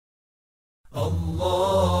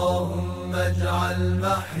اللهم اجعل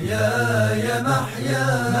محياي محيا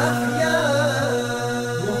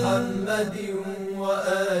محمد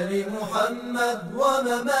وآل محمد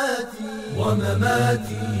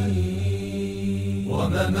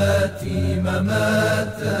ومماتي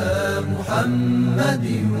ممات محمد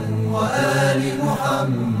وآل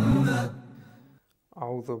محمد.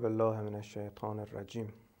 أعوذ بالله من الشيطان الرجيم.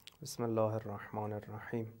 بسم الله الرحمن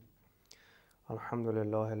الرحيم. الحمد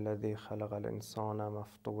لله الذي خلق الإنسان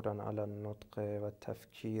مفطورا على النطق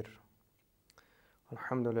والتفكير.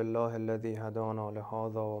 الحمد لله الذي هدانا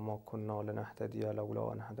لهذا وما كنا لنهتدي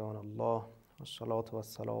لولا أن هدانا الله. والصلاة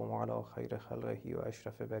والسلام على خير خلقه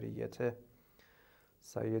وأشرف بريته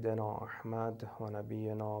سيدنا أحمد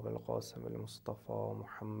ونبينا بالقاسم المصطفى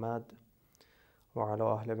محمد وعلى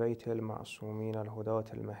أهل بيت المعصومين الهداة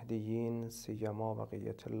المهديين سيما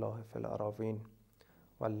بقية الله في الأراضين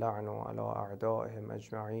واللعن على أعدائهم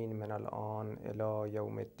أجمعين من الآن إلى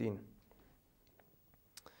يوم الدين.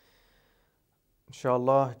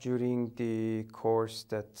 Inshallah, during the course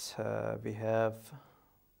that we have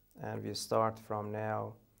and we start from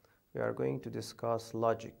now, we are going to discuss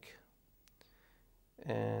logic.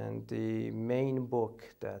 And the main book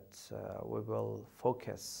that we will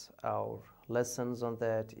focus our lessons on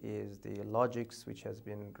that is the Logics, which has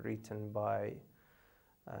been written by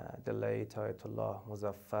the late Ayatollah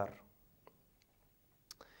Muzaffar.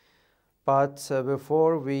 But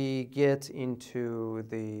before we get into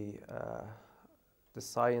the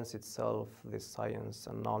science itself, the science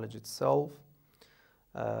and knowledge itself,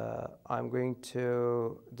 I'm going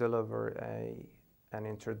to deliver an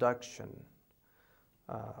introduction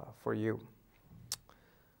for you.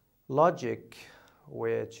 Logic,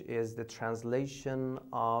 which is the translation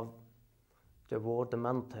of the word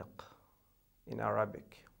mantiq in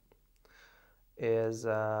Arabic, is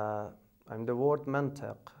the word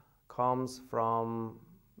mantiq comes from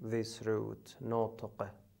this root nutq,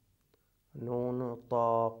 nun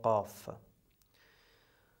ta qaf.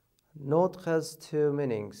 Nutq has two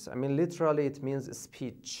meanings. Literally it means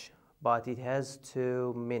speech, but it has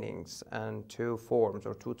two meanings and two forms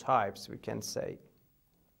or two types, we can say.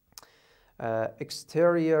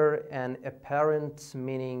 Exterior and apparent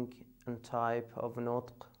meaning and type of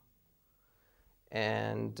nutq,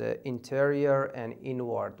 and interior and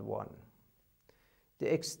inward one.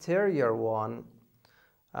 The exterior one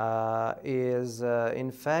is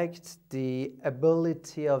in fact the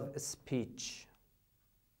ability of speech.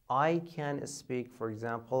 I can speak, for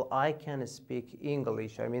example, I can speak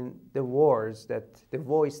English. The words the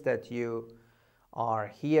voice that you are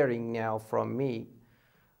hearing now from me,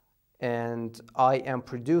 and I am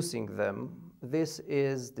producing them. This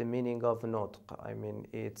is the meaning of nutq.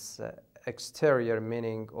 It's exterior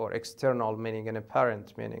meaning or external meaning and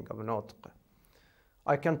apparent meaning of nutq.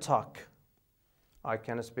 I can talk. I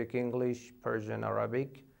can speak English, Persian,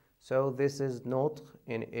 Arabic. So this is nutq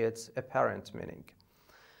in its apparent meaning.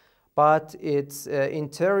 But its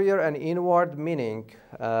interior and inward meaning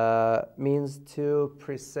means to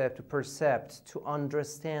percept, to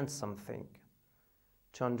understand something.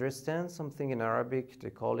 To understand something in Arabic, they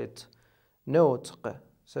call it nutq.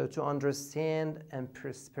 So to understand and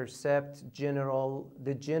percept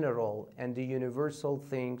the general and the universal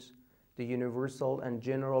things, the universal and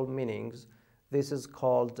general meanings, this is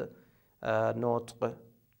called nutq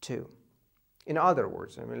too. In other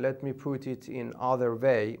words, let me put it in other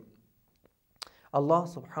way. Allah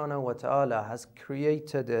subhanahu wa ta'ala has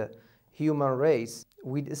created a human race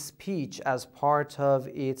with speech as part of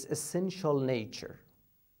its essential nature.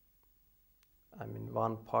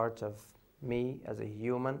 One part of me as a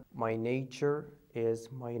human, my nature is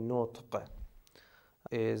my nutq,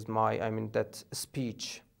 is that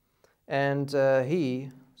speech. And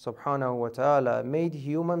He subhanahu wa ta'ala made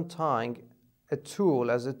human tongue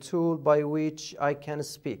as a tool by which I can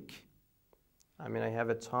speak. I have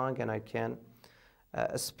a tongue and I can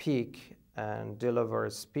speak and deliver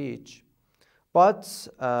speech. But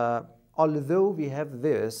although we have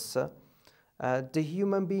this, the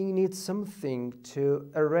human being needs something to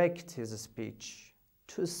erect his speech.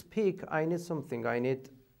 To speak, I need something. I need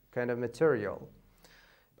kind of material.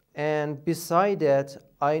 And beside that,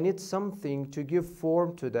 I need something to give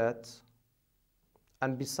form to that.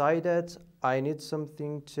 And beside that, I need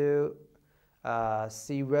something to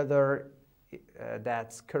see whether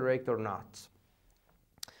that's correct or not.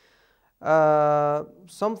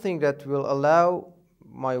 Something that will allow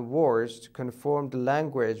my words to conform the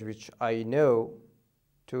language which I know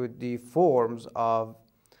to the forms of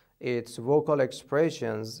its vocal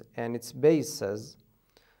expressions and its bases.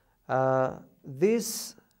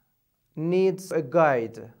 This needs a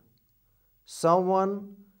guide,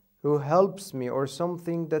 someone who helps me, or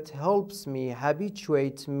something that helps me,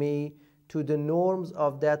 habituate me to the norms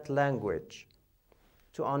of that language,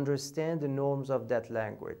 to understand the norms of that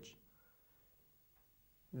language.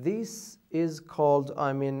 This is called,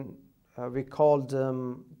 we call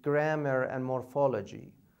them grammar and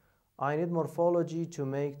morphology. I need morphology to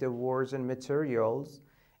make the words and materials,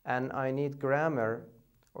 and I need grammar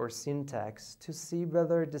or syntax to see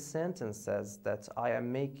whether the sentences that I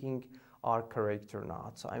am making are correct or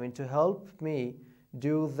not. So, to help me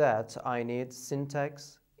do that, I need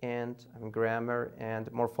syntax and grammar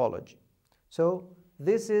and morphology. So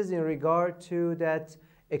this is in regard to that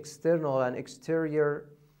external and exterior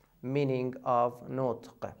meaning of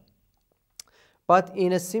nutq. But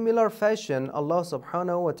in a similar fashion, Allah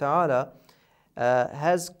subhanahu wa ta'ala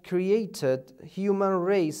has created human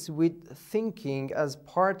race with thinking as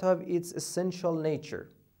part of its essential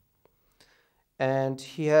nature. And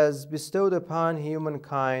He has bestowed upon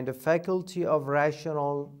humankind the faculty of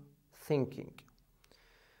rational thinking.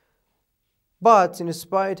 But in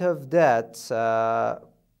spite of that,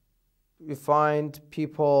 we find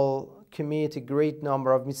people commit a great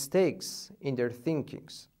number of mistakes in their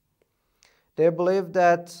thinkings. They believe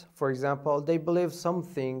that, for example, they believe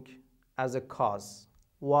something as a cause,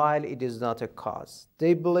 while it is not a cause.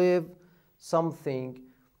 They believe something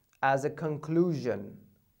as a conclusion,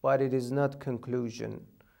 but it is not conclusion.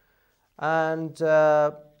 And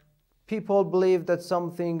people believe that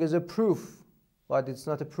something is a proof, but it's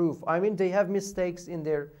not a proof. They have mistakes in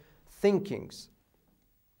their thinkings.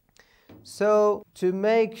 So to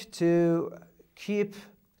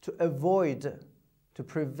avoid, to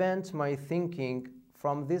prevent my thinking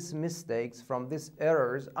from these mistakes, from these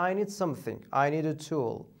errors, I need something. I need a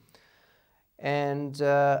tool. And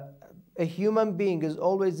a human being is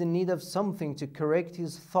always in need of something to correct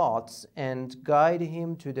his thoughts and guide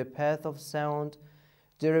him to the path of sound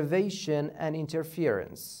derivation and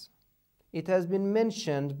interference. It has been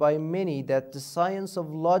mentioned by many that the science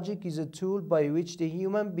of logic is a tool by which the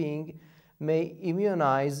human being may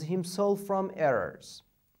immunize himself from errors,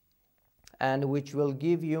 and which will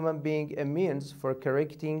give human being a means for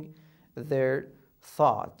correcting their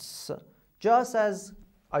thoughts. Just as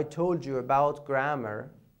I told you about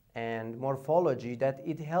grammar and morphology, that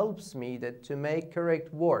it helps me to make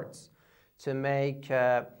correct words, to make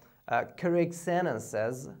correct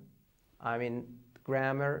sentences.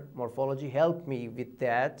 Grammar, morphology help me with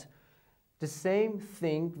that. The same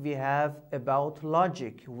thing we have about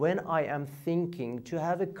logic. When I am thinking, to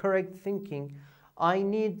have a correct thinking, I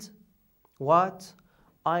need what?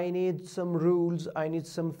 I need some rules, I need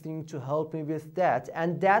something to help me with that.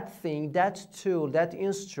 And that thing, that tool, that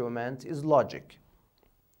instrument is logic.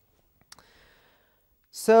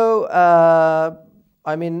 So,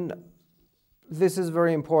 this is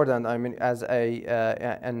very important, as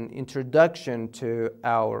an introduction to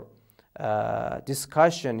our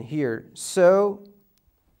discussion here. So,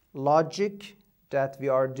 logic that we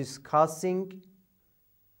are discussing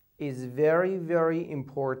is very, very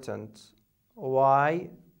important.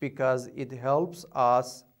 Why? Because it helps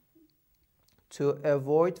us to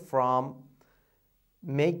avoid from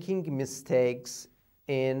making mistakes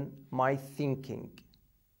in my thinking,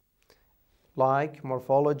 like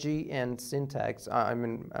morphology and syntax.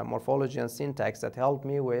 Morphology and syntax that help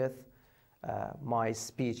me with my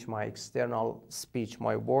speech, my external speech,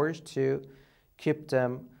 my words, to keep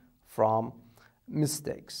them from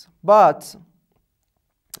mistakes. But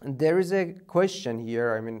there is a question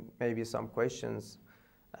here, maybe some questions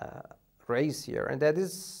raised here, and that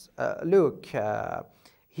is, look,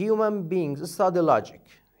 human beings study logic.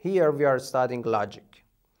 Here we are studying logic.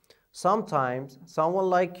 Sometimes someone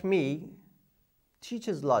like me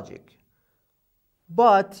teaches logic,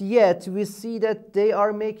 but yet we see that they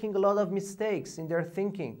are making a lot of mistakes in their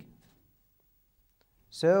thinking.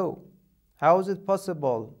 So how is it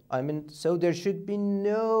possible? So there should be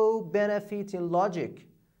no benefit in logic.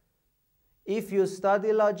 If you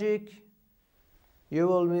study logic, you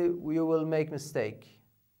will make mistake.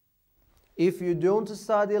 If you don't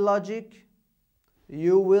study logic,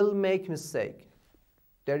 you will make mistake.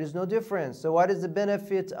 There is no difference. So what is the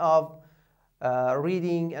benefit of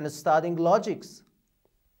reading and studying logics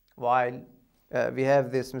while we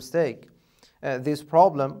have this mistake, this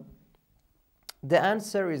problem? The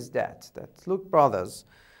answer is that look, brothers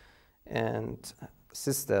and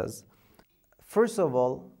sisters, first of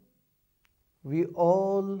all, we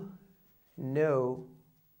all know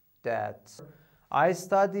that I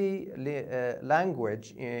study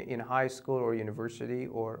language in high school or university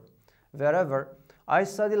or wherever. I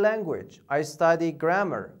study language, I study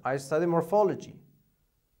grammar, I study morphology.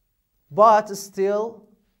 But still,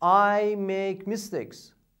 I make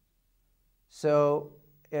mistakes. So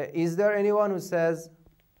is there anyone who says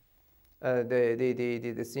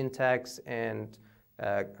the syntax and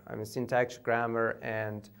syntax, grammar,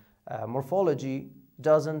 and morphology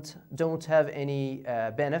don't have any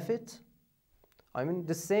benefit? I mean,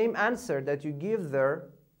 the same answer that you give there,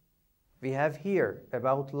 we have here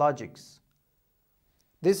about logics.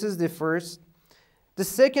 This is the first. The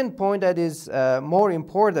second point that is more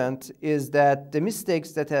important is that the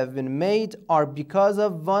mistakes that have been made are because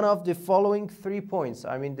of one of the following 3 points.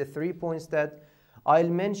 I mean, the 3 points that I'll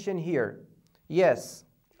mention here. Yes,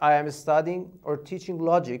 I am studying or teaching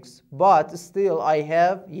logics, but still I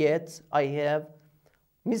have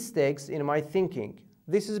mistakes in my thinking.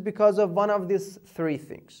 This is because of one of these 3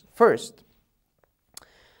 things. First,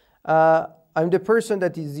 I'm the person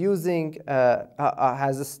that is using,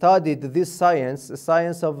 has studied this science, the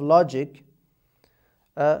science of logic.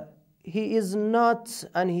 He is not,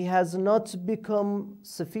 and he has not become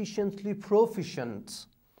sufficiently proficient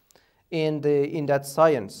in that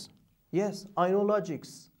science. Yes, I know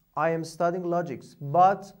logics. I am studying logics,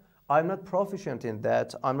 but I'm not proficient in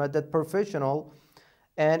that. I'm not that professional,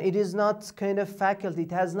 and it is not kind of faculty.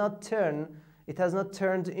 It has not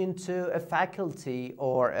turned into a faculty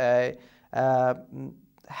or a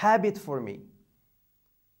habit for me.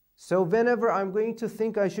 So whenever I'm going to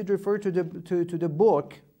think, I should refer to the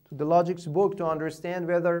book, to the logics book, to understand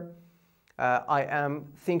whether I am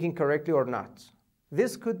thinking correctly or not.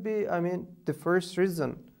 This could be, I mean, the first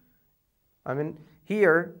reason. I mean,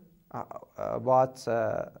 here, what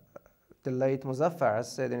the late Muzaffar has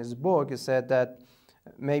said in his book, he said that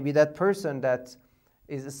maybe that person that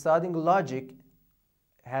is studying logic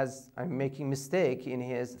I'm making mistake in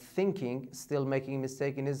his thinking, still making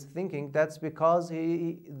mistake in his thinking. That's because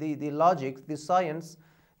the logic, the science,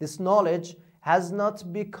 this knowledge has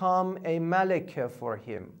not become a malaka for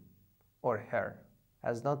him or her.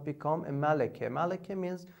 Has not become a malaka. Malaka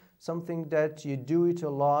means something that you do it a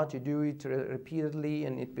lot, you do it repeatedly,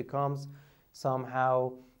 and it becomes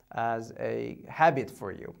somehow as a habit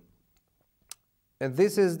for you. And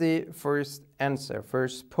this is the first answer,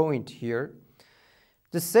 first point here.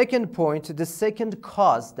 The second point, the second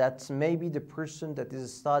cause that maybe the person that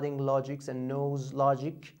is studying logics and knows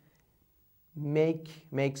logic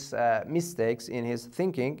makes mistakes in his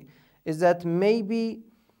thinking is that maybe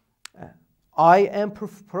I am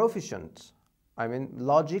proficient. I mean,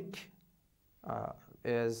 logic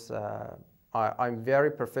I'm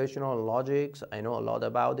very professional in logics. I know a lot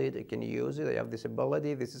about it. I can use it. I have this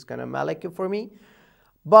ability. This is kind of malaka for me.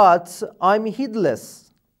 But I'm heedless.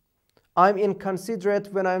 I'm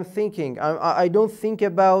inconsiderate when I'm thinking. I don't think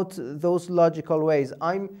about those logical ways.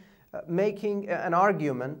 I'm making an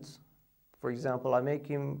argument. For example, I'm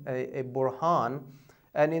making a burhan.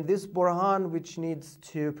 And in this burhan, which needs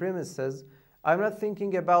 2 premises, I'm not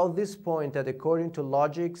thinking about this point that according to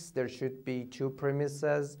logics, there should be 2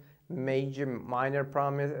 premises, minor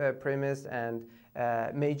premise, and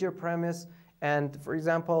major premise. And for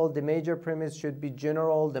example, the major premise should be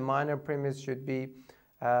general. The minor premise should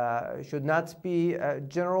not be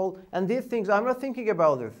general. And these things, I'm not thinking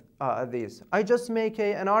about these. I just make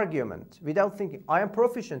an argument without thinking. I am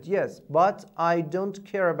proficient, yes, but I don't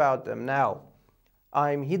care about them now.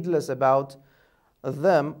 I'm heedless about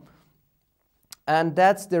them. And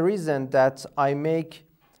that's the reason that I make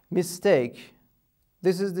mistake.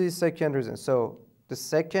 This is the second reason. So the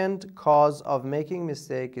second cause of making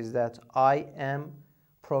mistake is that I am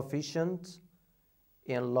proficient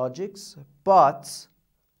in logics, but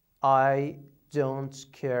I don't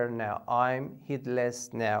care now. I'm heedless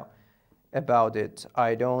now about it.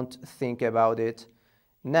 I don't think about it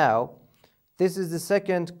now. This is the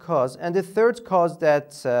second cause. And the third cause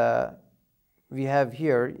that we have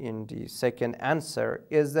here in the second answer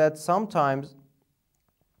is that sometimes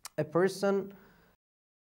a person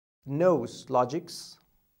knows logics,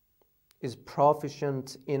 is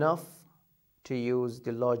proficient enough to use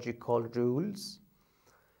the logical rules,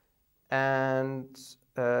 and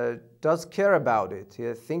does care about it,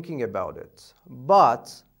 thinking about it.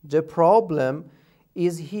 But the problem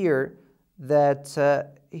is here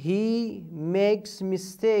that he makes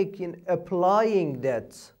mistake in applying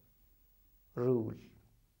that rule.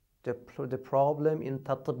 The problem in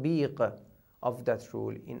tatbiq of that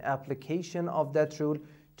rule, in application of that rule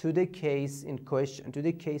to the case in question, to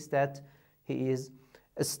the case that he is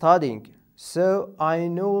studying. So I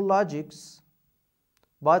know logics,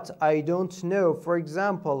 but I don't know. For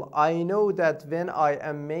example, I know that when I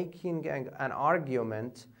am making an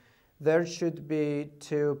argument, there should be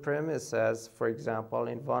 2 premises, for example,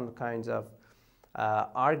 in one kind of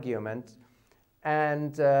argument.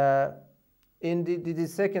 And In the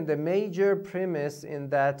second, the major premise in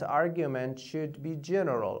that argument should be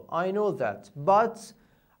general. I know that, but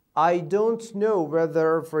I don't know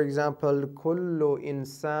whether, for example, kullu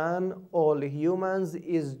insan, all humans,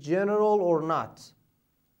 is general or not,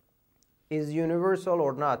 is universal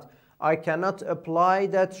or not. I cannot apply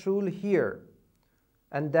that rule here.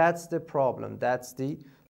 And that's the problem. That's the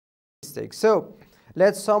mistake. So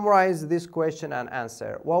let's summarize this question and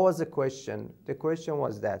answer. What was the question? The question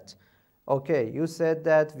was that, okay, you said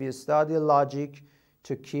that we study logic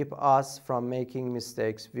to keep us from making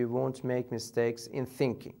mistakes. We won't make mistakes in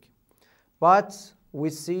thinking. But we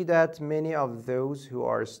see that many of those who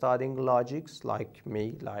are studying logics, like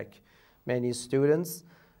me, like many students,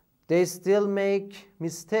 they still make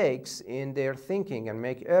mistakes in their thinking and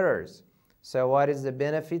make errors. So what is the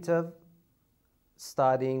benefit of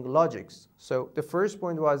studying logics? So the first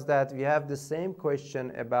point was that we have the same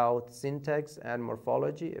question about syntax and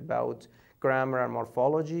morphology, about grammar and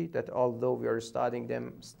morphology, that although we are studying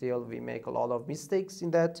them, still we make a lot of mistakes in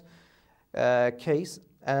that case.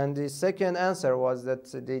 And the second answer was that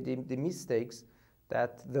the mistakes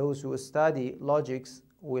that those who study logics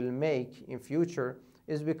will make in future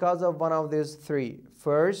is because of one of these three.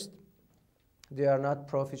 First, they are not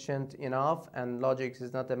proficient enough and logic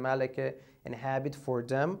is not a malaka and habit for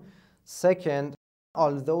them. Second,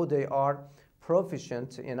 although they are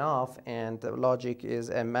proficient enough and logic is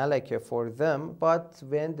a malaka for them, but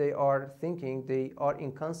when they are thinking, they are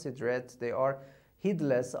inconsiderate, they are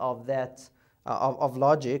heedless of that, of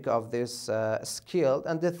logic, of this skill.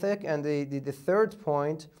 And the third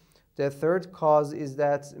point, the third cause is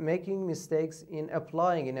that making mistakes in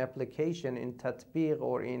applying, in application, in tatbiq,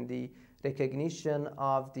 or in the recognition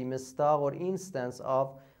of the mistaq or instance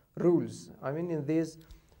of rules. I mean, in this,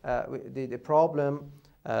 the problem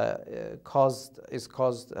is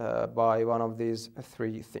caused by one of these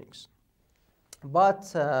three things.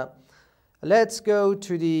 But let's go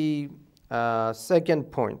to the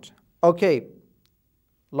second point. Okay,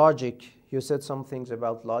 logic. You said some things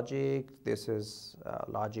about logic. This is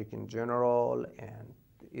logic in general, and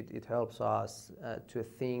it helps us to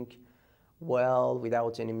think well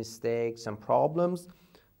without any mistakes and problems.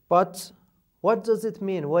 But what does it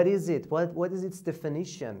mean? What is it? What is its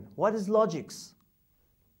definition? What is logics?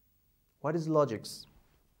 What is logics?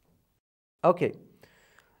 Okay.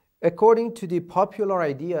 According to the popular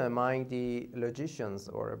idea among the logicians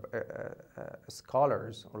or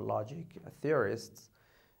scholars or logic theorists,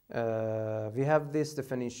 we have this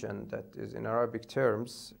definition that is in Arabic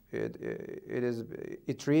terms.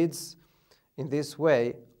 It reads in this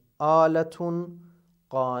way: آلة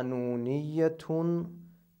قانونية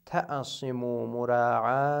تعصم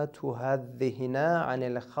مراعاتها الذهن عن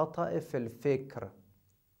الخطأ في الفكر.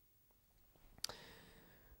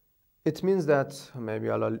 It means that, maybe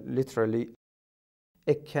literally,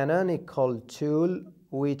 a canonical tool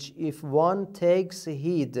which, if one takes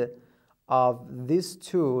heed of this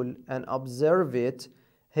tool and observe it,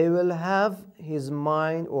 he will have his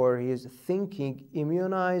mind or his thinking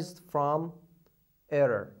immunized from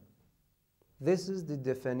error. This is the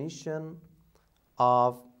definition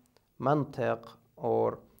of mantiq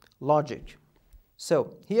or logic.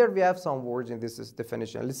 So here we have some words in this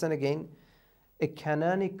definition. Listen again. A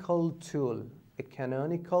canonical tool. A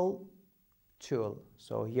canonical tool.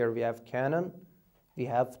 So here we have canon, we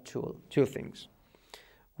have tool. Two things.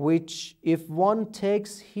 Which, if one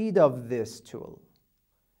takes heed of this tool,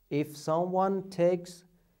 if someone takes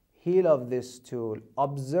heed of this tool,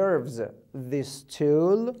 observes this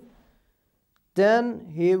tool, then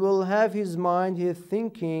he will have his mind, his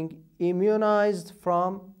thinking immunized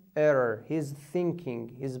from error. His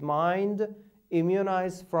thinking, his mind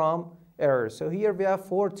immunized from error. So here we have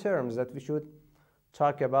four terms that we should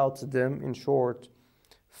talk about them in short.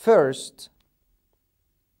 First,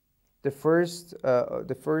 the first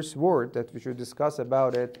word that we should discuss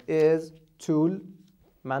about it is tool.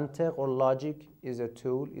 Mantiq or logic is a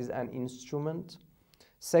tool, is an instrument.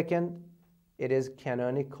 Second, it is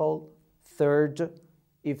canonical. Third,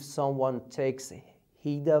 if someone takes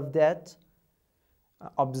heed of that,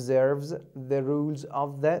 observes the rules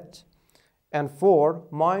of that. And four,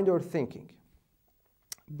 mind or thinking.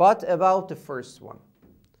 But about the first one,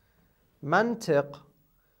 mantiq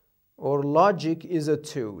or logic is a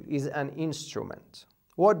tool, is an instrument.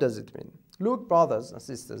 What does it mean? Look, brothers and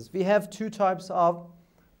sisters, we have two types of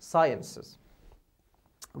sciences.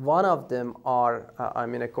 One of them are,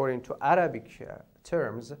 according to Arabic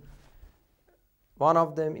terms, one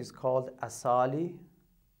of them is called asali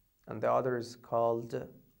and the other is called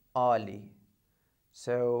ali.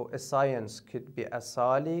 So a science could be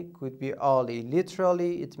asali, could be ali.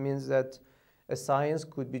 Literally, it means that A science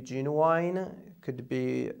could be genuine, could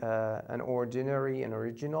be an ordinary and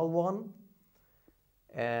original one.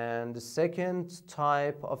 And the second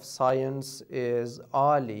type of science is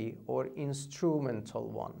ali, or instrumental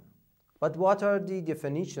one. But what are the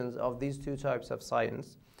definitions of these two types of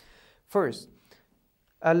science? First,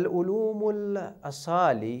 al-ulum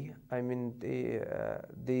al-asali, I mean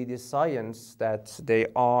the science that they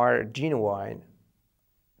are genuine,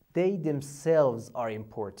 they themselves are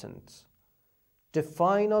important. The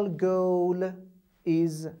final goal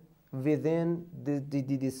is within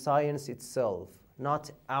the science itself,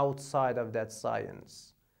 not outside of that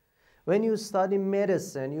science. When you study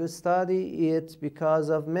medicine, you study it because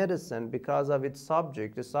of medicine, because of its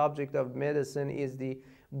subject. The subject of medicine is the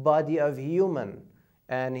body of human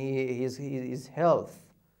and his health.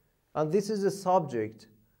 And this is the subject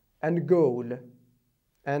and goal.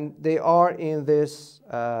 And they are in this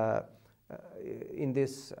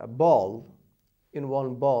ball, in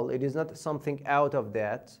one ball. It is not something out of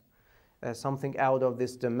that, something out of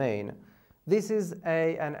this domain. This is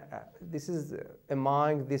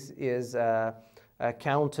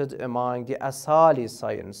counted among the asali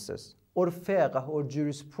sciences, or fiqh, or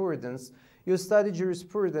jurisprudence. You study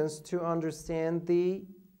jurisprudence to understand the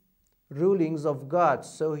rulings of God.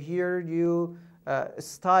 So here you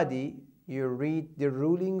you read the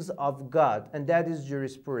rulings of God, and that is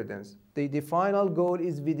jurisprudence. The final goal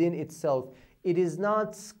is within itself. It is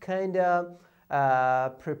not kind of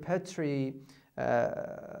preparatory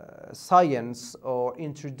science or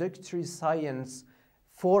introductory science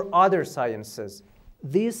for other sciences.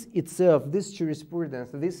 This itself, this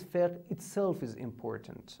jurisprudence, this fiqh itself is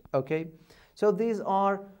important. Okay, so these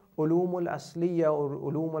are ulum al-asliya or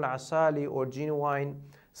ulum al-asali, or genuine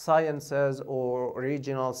sciences or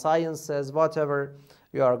original sciences, whatever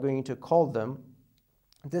you are going to call them.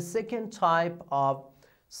 The second type of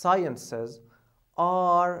sciences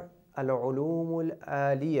are al-ulum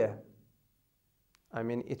al-aliyah. I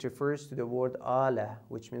mean, it refers to the word ala,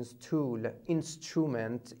 which means tool,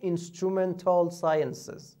 instrument, instrumental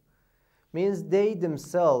sciences. Means they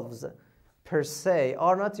themselves per se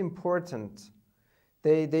are not important.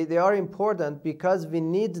 They are important because we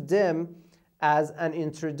need them as an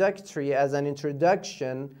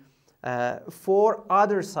introduction for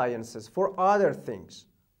other sciences, for other things.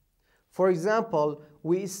 For example,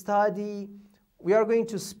 we are going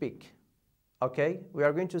to speak. Okay, we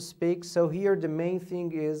are going to speak. So here the main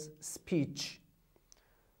thing is speech.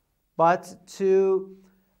 But to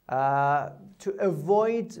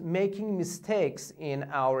avoid making mistakes in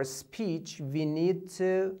our speech, we need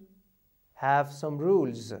to have some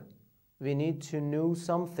rules. We need to know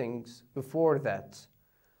some things before that.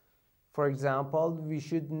 For example, we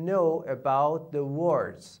should know about the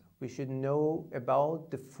words. We should know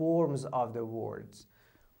about the forms of the words.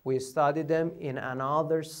 We study them in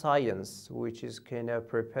another science, which is kind of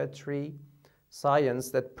preparatory science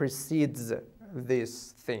that precedes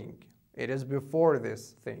this thing. It is before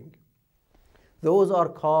this thing. Those are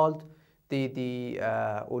called the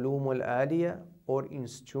ulum al-aliyah, or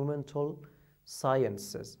instrumental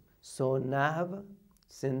sciences. So nahv,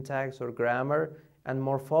 syntax or grammar, and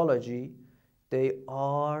morphology, they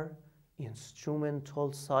are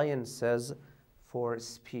instrumental sciences for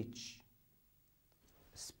speech.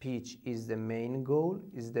 Speech is the main goal,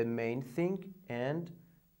 is the main thing, and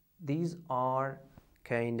these are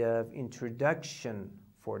kind of introduction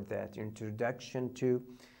for that, introduction to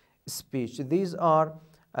speech. These are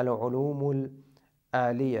al-ulum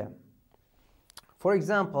al-aliyah. For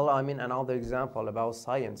example, I mean another example about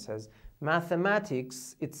sciences,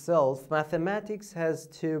 mathematics itself. Mathematics has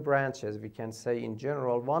two branches, we can say in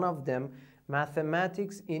general. One of them,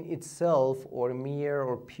 mathematics in itself, or mere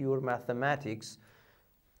or pure mathematics.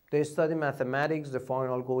 They study mathematics, the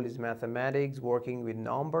final goal is mathematics, working with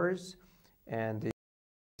numbers, and the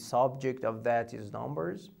subject of that is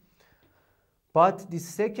numbers. But the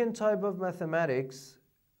second type of mathematics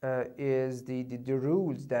is the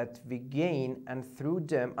rules that we gain, and through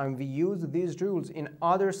them, and we use these rules in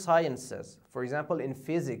other sciences. For example, in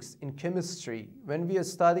physics, in chemistry. When we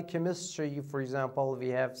study chemistry, for example, we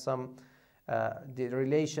have some the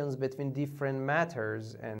relations between different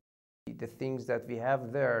matters and the things that we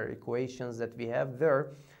have there, equations that we have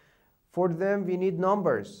there. For them, we need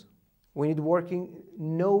numbers. We need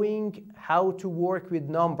knowing how to work with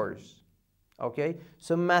numbers. Okay,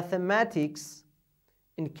 so mathematics,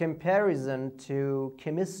 in comparison to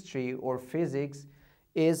chemistry or physics,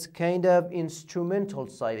 is kind of instrumental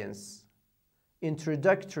science,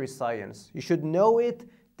 introductory science. You should know it,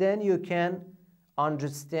 then you can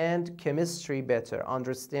understand chemistry better,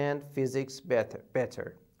 understand physics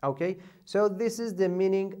better. Okay, so this is the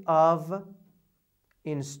meaning of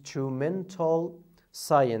instrumental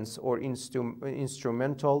science or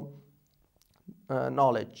instrumental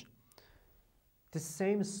knowledge. The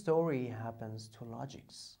same story happens to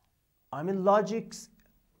logics. I mean,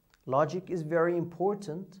 logic is very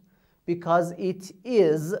important because it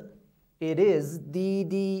is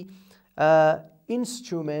the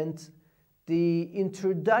instrument, the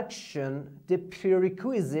introduction, the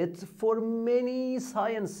prerequisite for many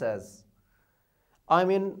sciences. I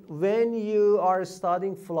mean, when you are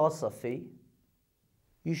studying philosophy,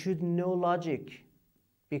 you should know logic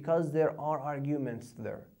because there are arguments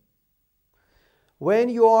there. When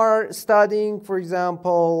you are studying, for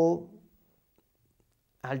example,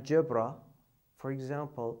 algebra, for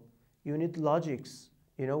example, you need logics.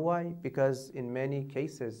 You know why? Because in many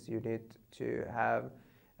cases you need to have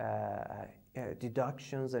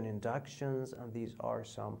deductions and inductions, and these are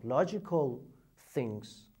some logical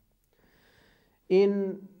things.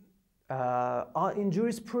 In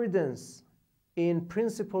jurisprudence, in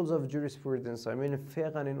principles of jurisprudence, I mean in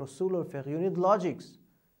fiqh and in usul al-fiqh, you need logics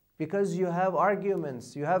because you have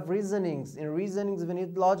arguments, you have reasonings. In reasonings, we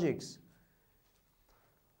need logics.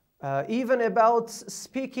 Even about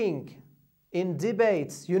speaking in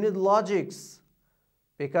debates, you need logics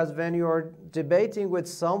because when you are debating with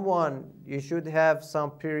someone, you should have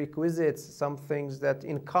some prerequisites, some things that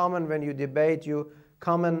in common when you debate, you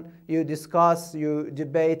discuss, you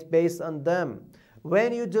debate based on them.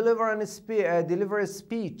 When you deliver a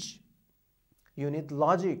speech, you need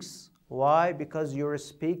logics. Why? Because you're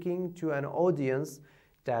speaking to an audience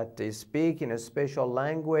that they speak in a special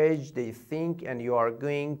language, they think, and you are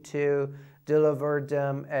going to deliver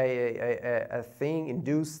them a thing,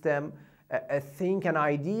 induce them an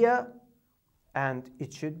idea, and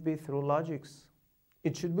it should be through logics.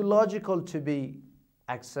 It should be logical to be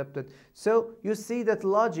accepted. So you see that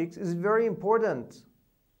logic is very important.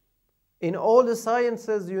 In all the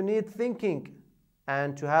sciences, you need thinking.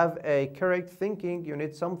 And to have a correct thinking, you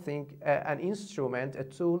need something, an instrument, a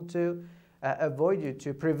tool to avoid you,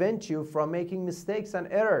 to prevent you from making mistakes and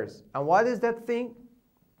errors. And what is that thing?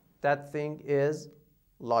 That thing is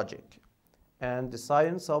logic. And the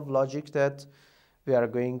science of logic that we are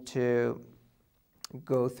going to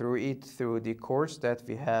go through it through the course that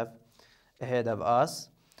we have ahead of us.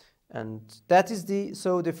 And that is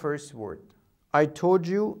the first word. I told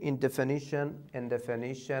you in definition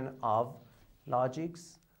of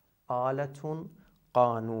logics, آلة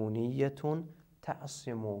قانونية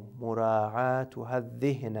تعصم مراعاتها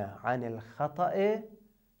الذهن عن الخطأ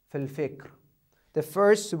في الفكر. The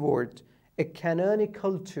first word, a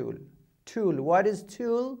canonical tool. Tool. What is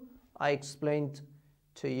tool? I explained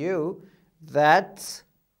to you that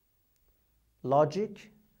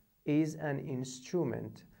logic is an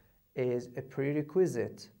instrument, is a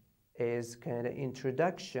prerequisite, is kind of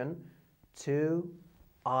introduction to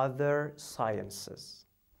other sciences.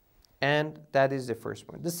 And that is the first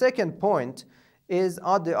point. The second point is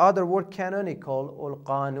the other word, canonical or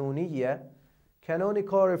qanuniyya.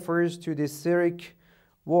 Canonical refers to the Syriac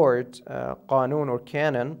word, qanun or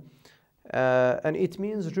canon, and it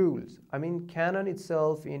means rules. I mean, canon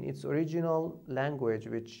itself in its original language,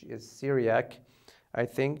 which is Syriac, I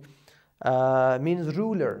think, means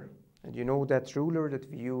ruler. And you know that ruler that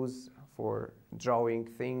we use for drawing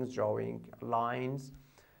things, drawing lines.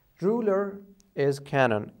 Ruler is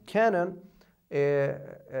canon. Canon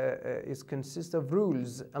consists of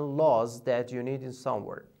rules and laws that you need in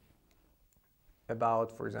somewhere.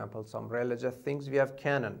 About, for example, some religious things, we have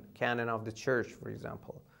canon. Canon of the church, for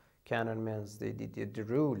example. Canon means the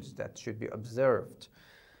rules that should be observed.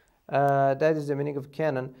 That is the meaning of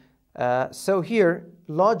canon. So here,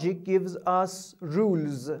 logic gives us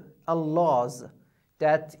rules and laws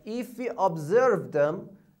that if we observe them,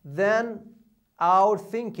 then our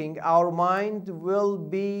thinking, our mind will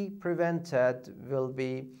be prevented, will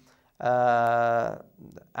be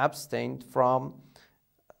abstained from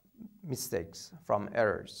mistakes, from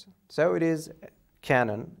errors. So it is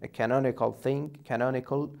canon, a canonical thing,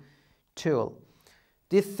 canonical tool.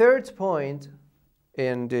 The third point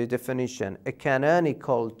in the definition, a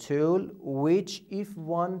canonical tool which if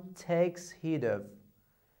one takes heed of,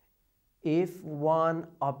 if one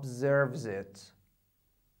observes it.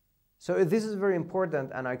 So this is very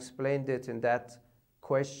important, and I explained it in that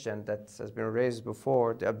question that has been raised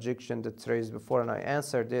before, the objection that's raised before, and I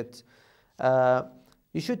answered it.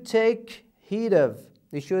 You should take heed of,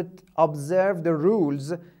 you should observe the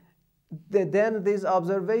rules, then this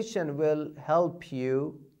observation will help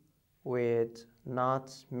you with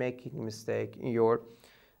not making a mistake in your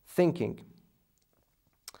thinking.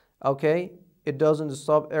 Okay, it doesn't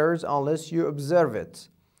stop errors unless you observe it.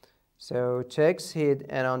 So takes heed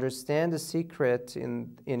and understand the secret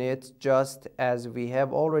in it, just as we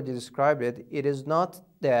have already described it. It is not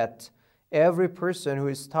that every person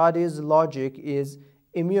who studies logic is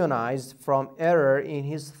immunized from error in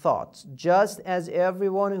his thoughts, just as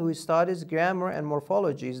everyone who studies grammar and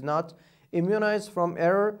morphology is not immunized from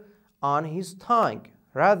error on his tongue.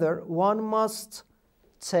 Rather, one must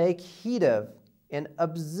take heed of and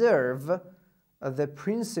observe the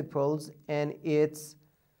principles and its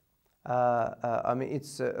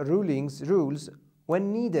rules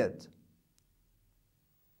when needed.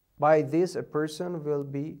 By this, a person will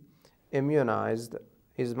be immunized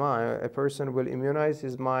his mind. A person will immunize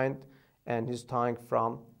his mind and his tongue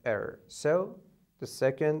from error. So, the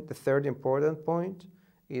third important point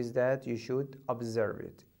is that you should observe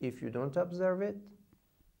it. If you don't observe it,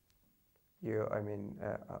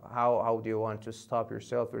 how do you want to stop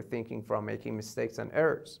yourself or thinking from making mistakes and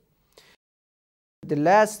errors? The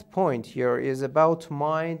last point here is about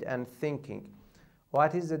mind and thinking.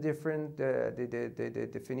 What is the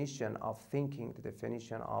definition of thinking, the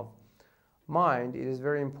definition of mind? It is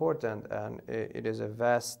very important, and it is a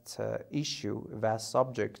vast issue, a vast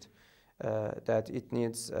subject that it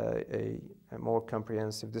needs a more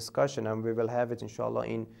comprehensive discussion, and we will have it inshallah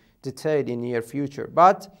in detail in near future.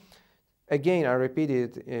 But again, I repeat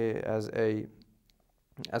it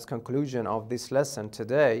as conclusion of this lesson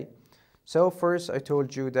today. So first, I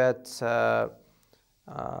told you that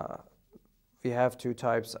we have two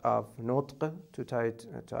types of nutq, two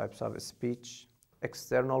types of speech,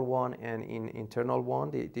 external one and internal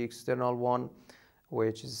one. The external one,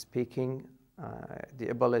 which is speaking, the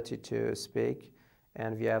ability to speak,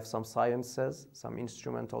 and we have some sciences, some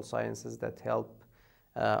instrumental sciences that help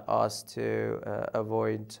us to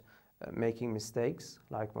avoid making mistakes,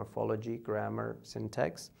 like morphology, grammar,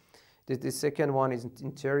 syntax. The second one is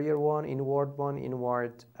interior one, inward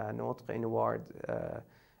nutq, inward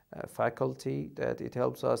faculty, that it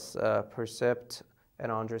helps us percept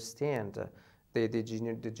and understand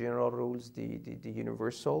the general rules, the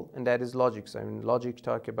universal, and that is logic. So, logic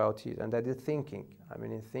talk about it, and that is thinking.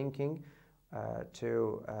 In thinking,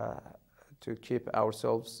 to keep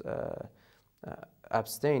ourselves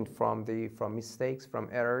abstained from mistakes, from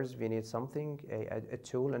errors, we need something, a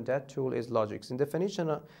tool, and that tool is logic. In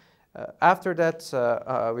definition, after that,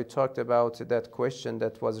 we talked about that question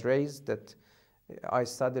that was raised, that I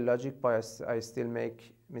study logic, but I still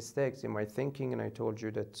make mistakes in my thinking, and I told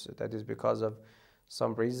you that is because of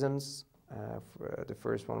some reasons. The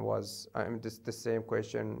first one was, the same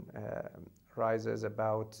question rises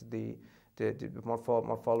about the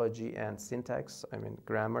morphology and syntax,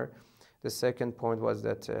 grammar. The second point was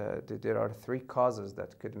that there are three causes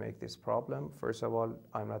that could make this problem. First of all,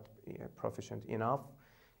 I'm not proficient enough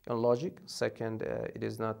in logic. Second, it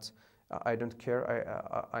is not, I don't care,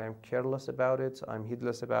 I am careless about it, I'm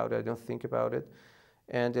heedless about it, I don't think about it.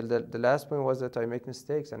 And the last point was that I make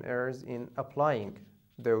mistakes and errors in applying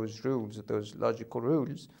those rules, those logical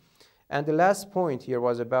rules. And the last point here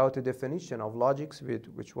was about the definition of logics,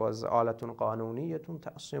 which was آلة قانونية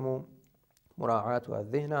تقسم مراعاتها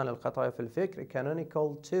الذهن على الخطأ في الفكر, a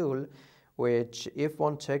canonical tool, which if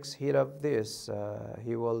one takes heed of this,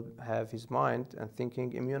 he will have his mind and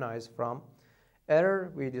thinking immunized from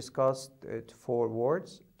error. We discussed it 4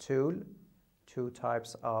 words: tool, 2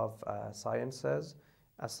 types of sciences,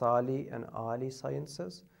 asali and ali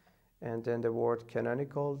sciences, and then the word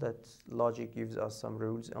canonical, that logic gives us some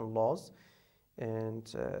rules and laws. And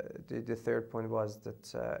the third point was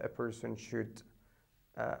that a person should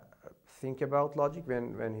think about logic.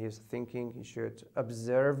 When he's thinking, he should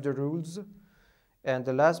observe the rules. And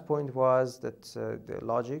the last point was that the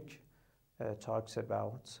logic talks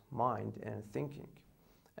about mind and thinking,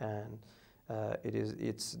 and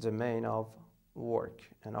its domain of work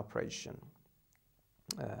and operation.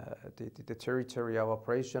 The territory of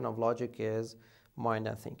operation of logic is mind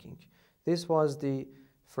and thinking. This was the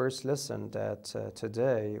first lesson that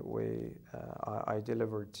today I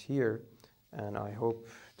delivered here, and I hope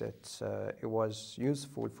that it was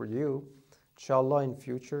useful for you. Inshallah, in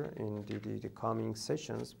future, in the coming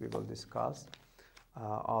sessions, we will discuss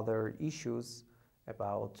other issues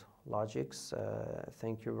about logics.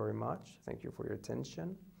 Thank you very much. Thank you for your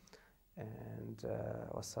attention. And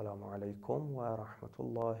wassalamu alaikum wa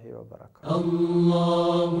rahmatullahi wa barakatuh.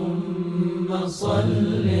 Allahumma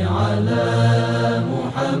salli ala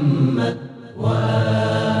Muhammad wa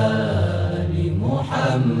ali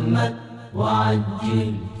Muhammad wa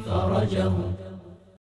ajil farajahum.